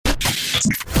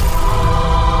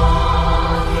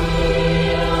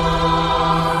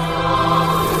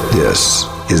This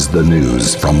is the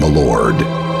news from the Lord.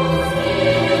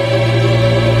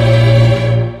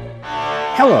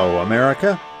 Hello,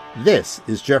 America. This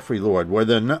is Jeffrey Lord with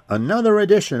another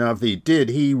edition of the Did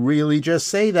He Really Just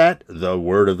Say That? The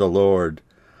Word of the Lord.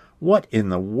 What in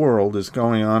the world is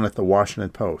going on at the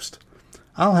Washington Post?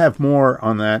 I'll have more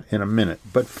on that in a minute,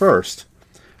 but first,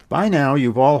 by now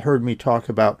you've all heard me talk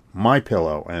about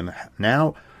MyPillow, and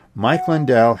now Mike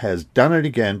Lindell has done it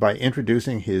again by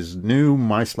introducing his new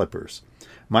My Slippers.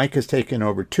 Mike has taken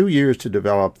over 2 years to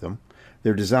develop them.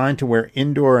 They're designed to wear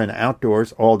indoor and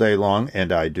outdoors all day long,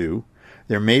 and I do.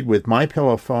 They're made with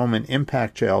MyPillow foam and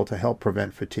impact gel to help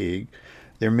prevent fatigue.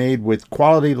 They're made with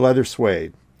quality leather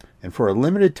suede. And for a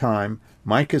limited time,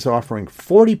 Mike is offering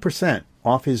 40%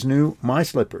 off his new My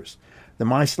Slippers. The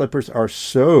My Slippers are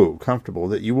so comfortable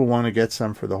that you will want to get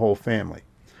some for the whole family.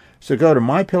 So go to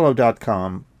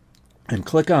mypillow.com and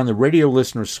click on the radio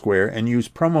listener square and use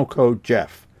promo code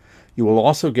Jeff. You will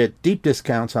also get deep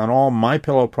discounts on all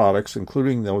MyPillow products,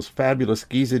 including those fabulous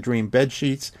Giza Dream bed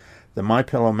sheets, the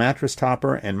MyPillow mattress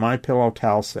topper, and MyPillow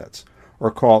towel sets.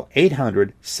 Or call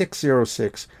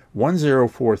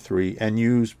 800-606-1043 and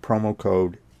use promo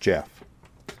code Jeff.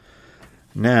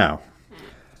 Now,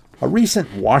 a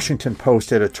recent Washington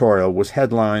Post editorial was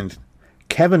headlined,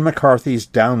 Kevin McCarthy's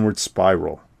Downward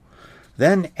Spiral.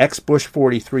 Then ex-Bush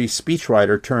 43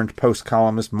 speechwriter turned Post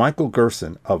columnist Michael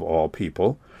Gerson, of all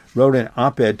people, wrote an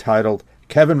op-ed titled,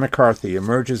 Kevin McCarthy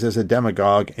Emerges as a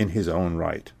Demagogue in His Own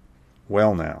Right.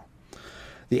 Well now.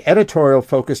 The editorial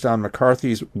focused on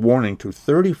McCarthy's warning to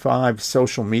 35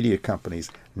 social media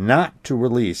companies not to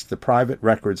release the private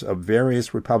records of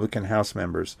various Republican House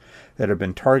members that have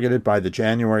been targeted by the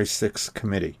January 6th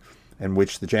committee, and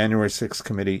which the January 6th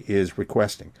committee is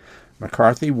requesting.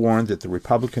 McCarthy warned that the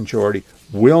Republican majority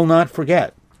will not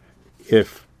forget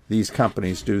if these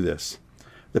companies do this.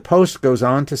 The Post goes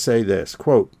on to say this,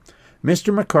 quote,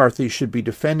 Mr. McCarthy should be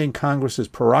defending Congress's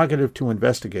prerogative to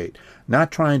investigate,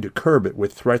 not trying to curb it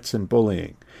with threats and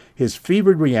bullying. His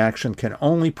fevered reaction can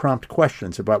only prompt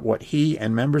questions about what he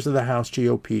and members of the House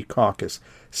GOP caucus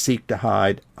seek to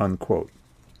hide, unquote.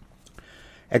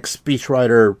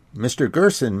 Ex-speechwriter Mr.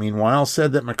 Gerson, meanwhile,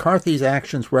 said that McCarthy's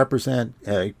actions represent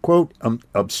a, quote,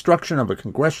 obstruction of a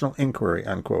congressional inquiry,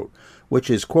 unquote, which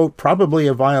is, quote, probably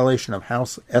a violation of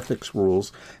House ethics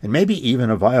rules and maybe even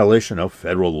a violation of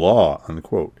federal law,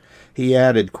 unquote. He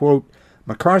added, quote,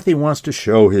 McCarthy wants to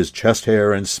show his chest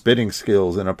hair and spitting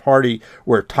skills in a party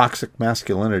where toxic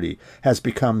masculinity has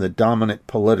become the dominant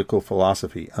political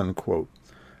philosophy, unquote.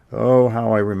 Oh,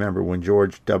 how I remember when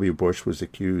George W. Bush was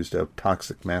accused of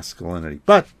toxic masculinity.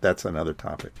 But that's another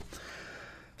topic.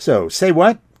 So, say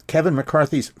what? Kevin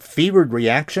McCarthy's fevered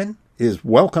reaction is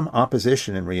welcome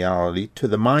opposition in reality to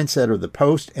the mindset of the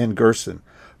Post and Gerson,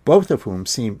 both of whom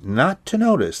seem not to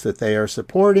notice that they are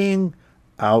supporting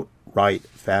outright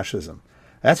fascism.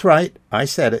 That's right, I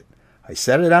said it. I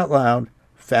said it out loud,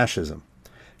 fascism.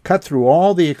 Cut through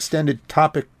all the extended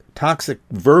toxic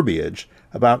verbiage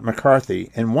about McCarthy,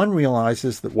 and one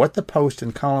realizes that what the Post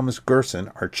and columnist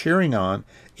Gerson are cheering on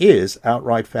is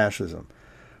outright fascism.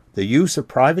 The use of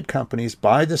private companies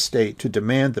by the state to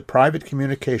demand the private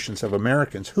communications of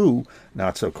Americans who,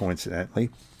 not so coincidentally,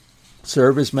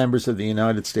 serve as members of the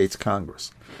United States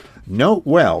Congress. Note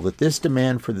well that this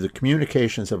demand for the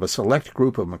communications of a select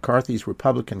group of McCarthy's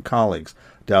Republican colleagues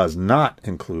does not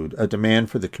include a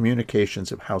demand for the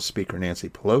communications of House Speaker Nancy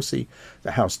Pelosi,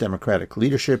 the House Democratic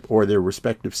leadership, or their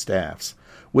respective staffs,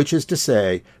 which is to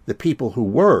say, the people who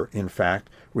were, in fact,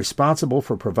 responsible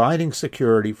for providing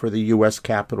security for the U.S.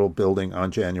 Capitol building on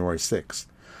January 6th.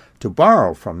 To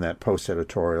borrow from that Post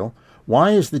editorial, why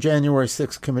is the January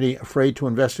 6th committee afraid to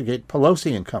investigate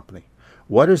Pelosi and company?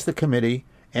 What is the committee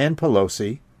and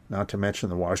Pelosi, not to mention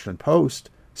the Washington Post,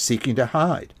 seeking to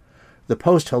hide? The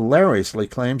Post hilariously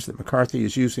claims that McCarthy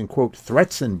is using, quote,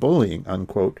 threats and bullying,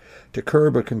 unquote, to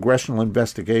curb a congressional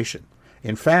investigation.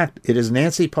 In fact, it is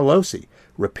Nancy Pelosi,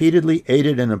 repeatedly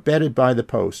aided and abetted by the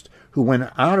Post, who went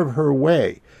out of her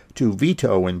way to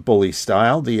veto in bully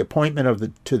style the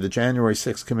appointment to the January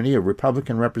 6th committee of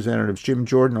Republican Representatives Jim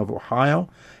Jordan of Ohio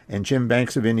and Jim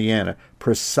Banks of Indiana,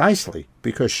 precisely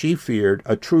because she feared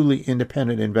a truly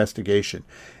independent investigation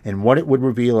and what it would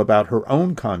reveal about her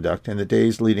own conduct in the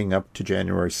days leading up to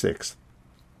January 6th.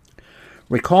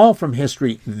 Recall from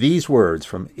history these words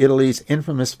from Italy's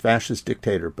infamous fascist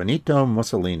dictator Benito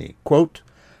Mussolini, quote,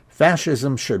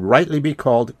 fascism should rightly be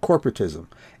called corporatism,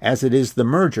 as it is the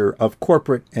merger of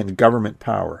corporate and government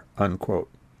power, unquote.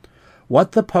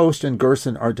 What the Post and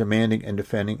Gerson are demanding and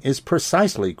defending is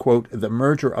precisely, quote, the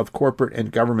merger of corporate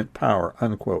and government power,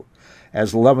 unquote,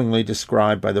 as lovingly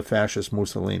described by the fascist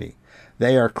Mussolini.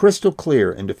 They are crystal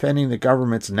clear in defending the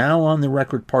government's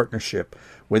now-on-the-record partnership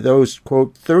with those,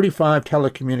 quote, 35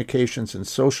 telecommunications and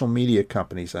social media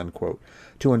companies, unquote,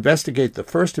 to investigate the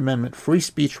First Amendment free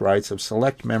speech rights of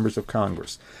select members of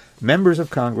Congress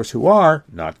who are,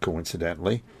 not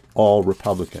coincidentally, all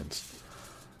Republicans.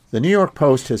 The New York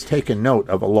Post has taken note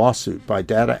of a lawsuit by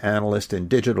data analyst and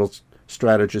digital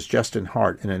strategist Justin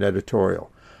Hart in an editorial.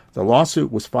 The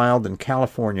lawsuit was filed in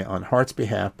California on Hart's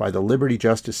behalf by the Liberty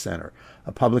Justice Center,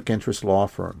 a public interest law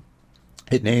firm.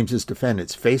 It names as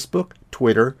defendants Facebook,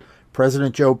 Twitter,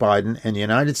 President Joe Biden, and the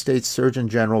United States Surgeon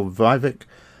General Vivek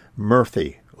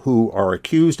Murthy, who are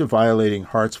accused of violating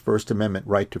Hart's First Amendment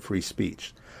right to free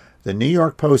speech. The New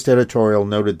York Post editorial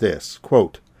noted this,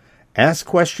 quote, ask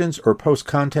questions or post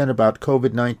content about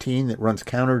COVID-19 that runs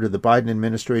counter to the Biden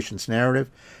administration's narrative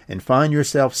and find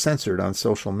yourself censored on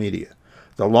social media.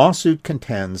 The lawsuit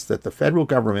contends that the federal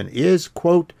government is,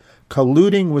 quote,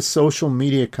 colluding with social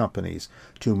media companies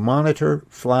to monitor,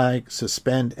 flag,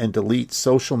 suspend, and delete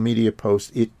social media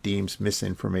posts it deems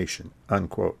misinformation,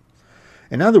 unquote.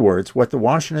 In other words, what the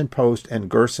Washington Post and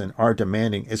Gerson are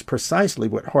demanding is precisely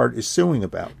what Hart is suing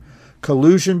about,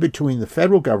 collusion between the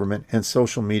federal government and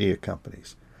social media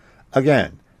companies.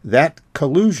 Again, that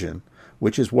collusion,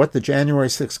 which is what the January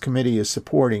 6th committee is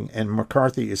supporting and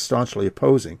McCarthy is staunchly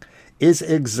opposing, is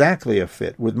exactly a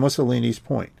fit with Mussolini's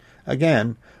point.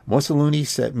 Again, Mussolini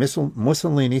said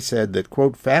that,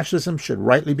 quote, fascism should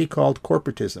rightly be called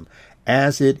corporatism,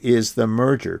 as it is the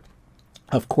merger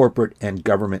of corporate and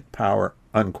government power,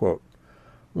 unquote.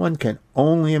 One can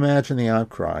only imagine the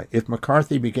outcry if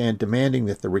McCarthy began demanding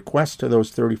that the request to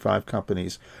those 35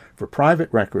 companies for private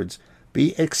records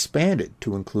be expanded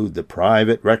to include the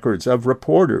private records of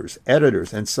reporters,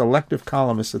 editors, and selective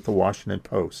columnists at the Washington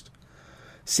Post.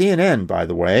 CNN, by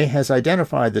the way, has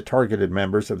identified the targeted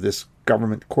members of this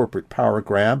government corporate power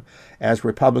grab as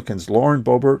Republicans Lauren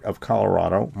Boebert of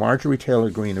Colorado, Marjorie Taylor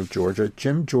Greene of Georgia,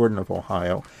 Jim Jordan of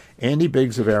Ohio, Andy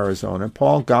Biggs of Arizona,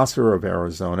 Paul Gosar of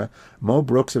Arizona, Mo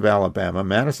Brooks of Alabama,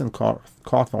 Madison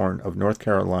Cawthorn of North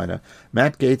Carolina,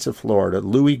 Matt Gaetz of Florida,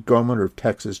 Louis Gohmert of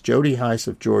Texas, Jody Heiss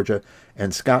of Georgia,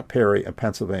 and Scott Perry of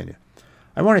Pennsylvania.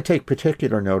 I want to take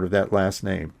particular note of that last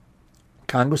name.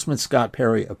 Congressman Scott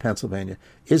Perry of Pennsylvania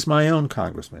is my own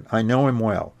congressman. I know him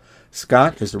well.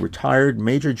 Scott is a retired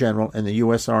Major General in the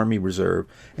U.S. Army Reserve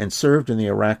and served in the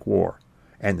Iraq War.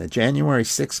 And the January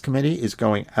 6th committee is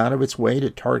going out of its way to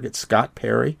target Scott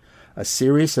Perry, a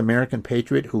serious American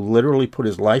patriot who literally put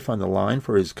his life on the line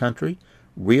for his country?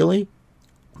 Really?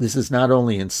 This is not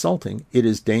only insulting, it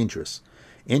is dangerous.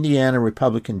 Indiana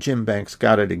Republican Jim Banks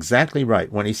got it exactly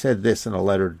right when he said this in a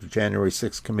letter to January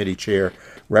 6th committee chair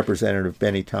Representative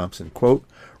Benny Thompson, quote,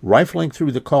 rifling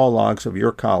through the call logs of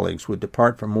your colleagues would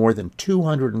depart from more than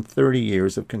 230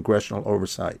 years of congressional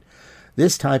oversight.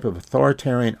 This type of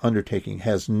authoritarian undertaking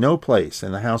has no place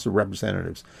in the House of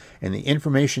Representatives, and the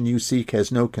information you seek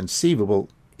has no conceivable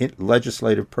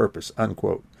legislative purpose,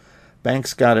 unquote.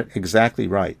 Banks got it exactly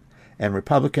right. And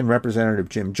Republican Representative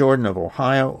Jim Jordan of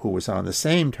Ohio, who was on the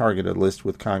same targeted list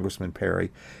with Congressman Perry,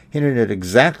 hinted at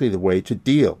exactly the way to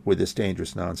deal with this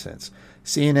dangerous nonsense.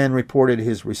 CNN reported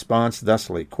his response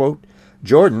thusly, quote,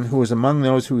 Jordan, who is among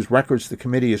those whose records the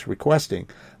committee is requesting,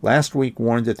 last week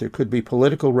warned that there could be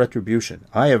political retribution.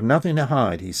 I have nothing to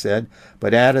hide, he said,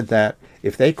 but added that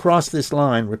if they cross this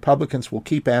line, Republicans will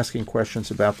keep asking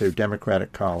questions about their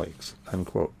Democratic colleagues,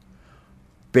 unquote.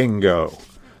 Bingo.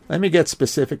 Let me get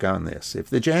specific on this. If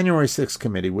the January 6th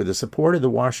committee, with the support of the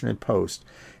Washington Post,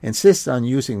 insists on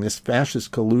using this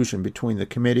fascist collusion between the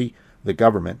committee, the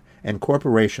government, and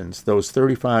corporations, those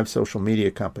 35 social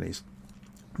media companies,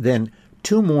 then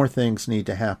two more things need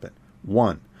to happen.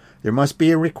 One, there must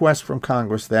be a request from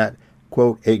Congress that,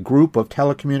 quote, a group of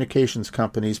telecommunications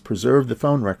companies preserve the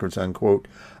phone records, unquote,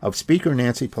 of Speaker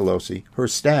Nancy Pelosi, her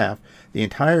staff, the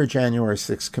entire January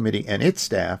 6th committee and its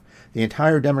staff, the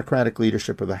entire Democratic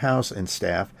leadership of the House and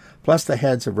staff, plus the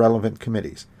heads of relevant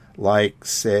committees, like,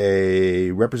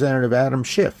 say, Representative Adam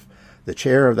Schiff, the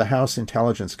chair of the House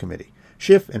Intelligence Committee.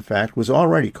 Schiff, in fact, was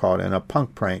already caught in a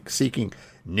punk prank seeking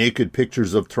naked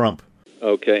pictures of Trump.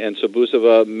 Okay, and so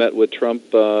Busova met with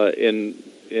Trump in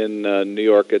New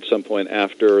York at some point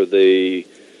after the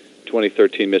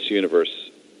 2013 Miss Universe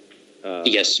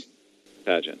yes,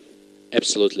 pageant.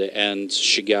 Absolutely, and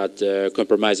she got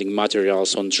compromising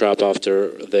materials on Trump after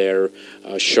their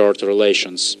short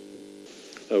relations.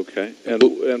 Okay, and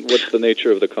what's the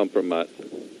nature of the compromise?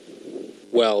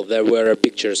 Well, there were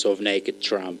pictures of naked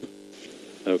Trump.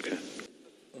 Okay.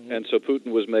 And so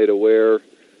Putin was made aware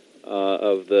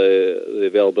of the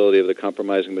availability of the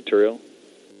compromising material?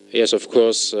 Yes, of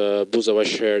course. Buzova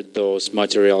shared those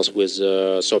materials with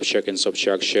Sobchak, and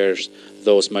Sobchak shares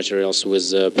those materials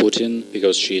with Putin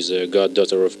because she's a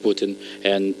goddaughter of Putin,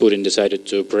 and Putin decided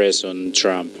to press on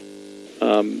Trump.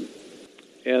 And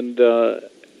the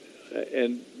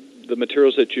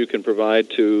materials that you can provide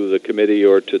to the committee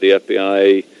or to the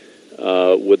FBI,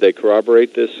 would they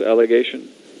corroborate this allegation?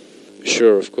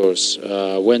 Sure, of course.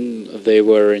 When they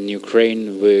were in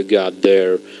Ukraine, we got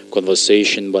their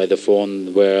conversation by the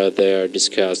phone where they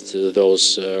discussed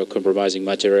those compromising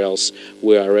materials.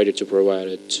 We are ready to provide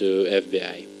it to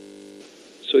FBI.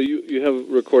 So you have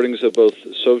recordings of both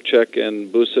Sobchak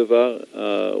and Buseva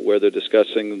where they're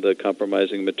discussing the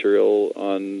compromising material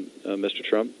on Mr.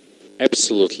 Trump?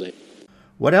 Absolutely.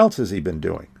 What else has he been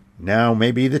doing? Now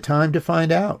may be the time to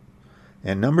find out.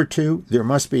 And number two, there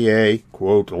must be a,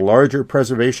 quote, larger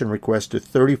preservation request to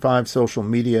 35 social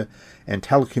media and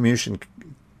telecommunication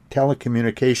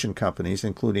companies,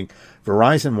 including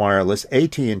Verizon Wireless,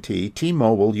 AT&T,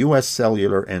 T-Mobile, U.S.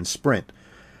 Cellular, and Sprint,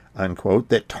 unquote,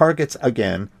 that targets,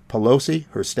 again, Pelosi,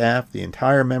 her staff, the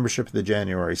entire membership of the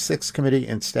January 6th committee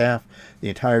and staff, the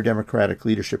entire Democratic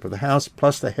leadership of the House,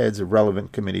 plus the heads of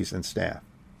relevant committees and staff.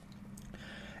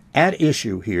 At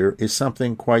issue here is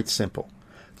something quite simple.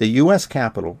 The U.S.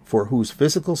 Capitol, for whose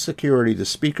physical security the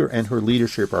Speaker and her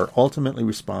leadership are ultimately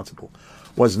responsible,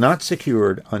 was not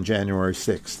secured on January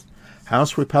 6th.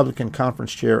 House Republican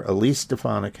Conference Chair Elise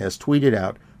Stefanik has tweeted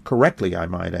out, correctly I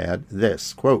might add,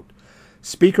 this, quote,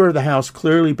 Speaker of the House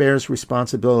clearly bears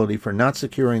responsibility for not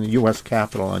securing the U.S.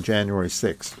 Capitol on January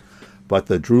 6th, but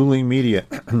the drooling media,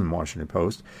 Washington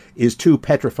Post, is too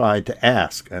petrified to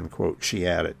ask, unquote, she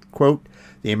added. Quote,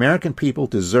 the American people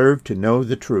deserve to know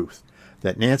the truth,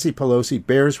 that Nancy Pelosi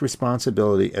bears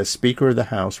responsibility as Speaker of the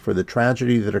House for the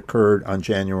tragedy that occurred on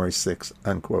January 6th,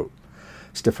 unquote.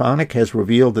 Stefanik has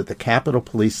revealed that the Capitol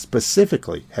Police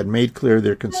specifically had made clear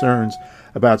their concerns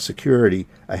about security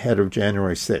ahead of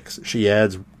January 6th. She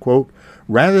adds, quote,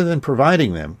 rather than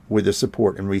providing them with the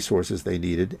support and resources they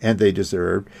needed and they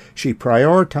deserved, she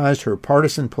prioritized her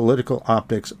partisan political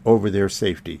optics over their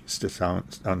safety,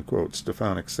 unquote,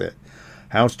 Stefanik said.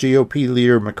 House GOP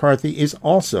leader McCarthy is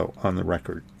also on the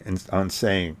record on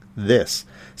saying this,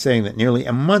 saying that nearly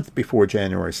a month before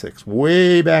January 6th,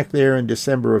 way back there in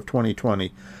December of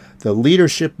 2020, the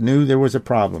leadership knew there was a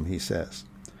problem, he says.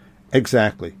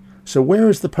 Exactly. So where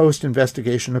is the Post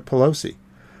investigation of Pelosi?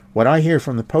 What I hear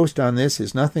from the Post on this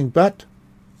is nothing but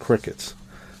crickets.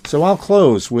 So I'll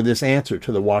close with this answer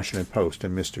to the Washington Post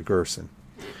and Mr. Gerson.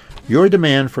 Your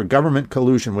demand for government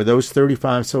collusion with those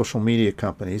 35 social media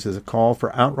companies is a call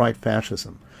for outright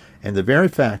fascism, and the very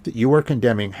fact that you are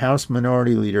condemning House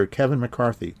Minority Leader Kevin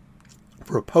McCarthy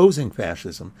for opposing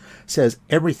fascism says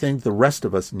everything the rest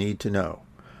of us need to know.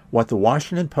 What the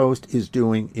Washington Post is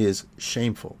doing is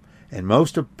shameful, and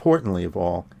most importantly of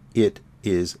all, it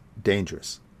is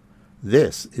dangerous.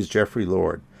 This is Jeffrey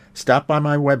Lord. Stop by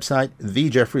my website,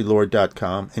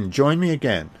 thejeffreylord.com, and join me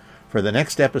again for the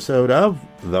next episode of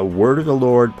the Word of the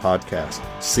Lord podcast.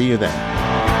 See you then.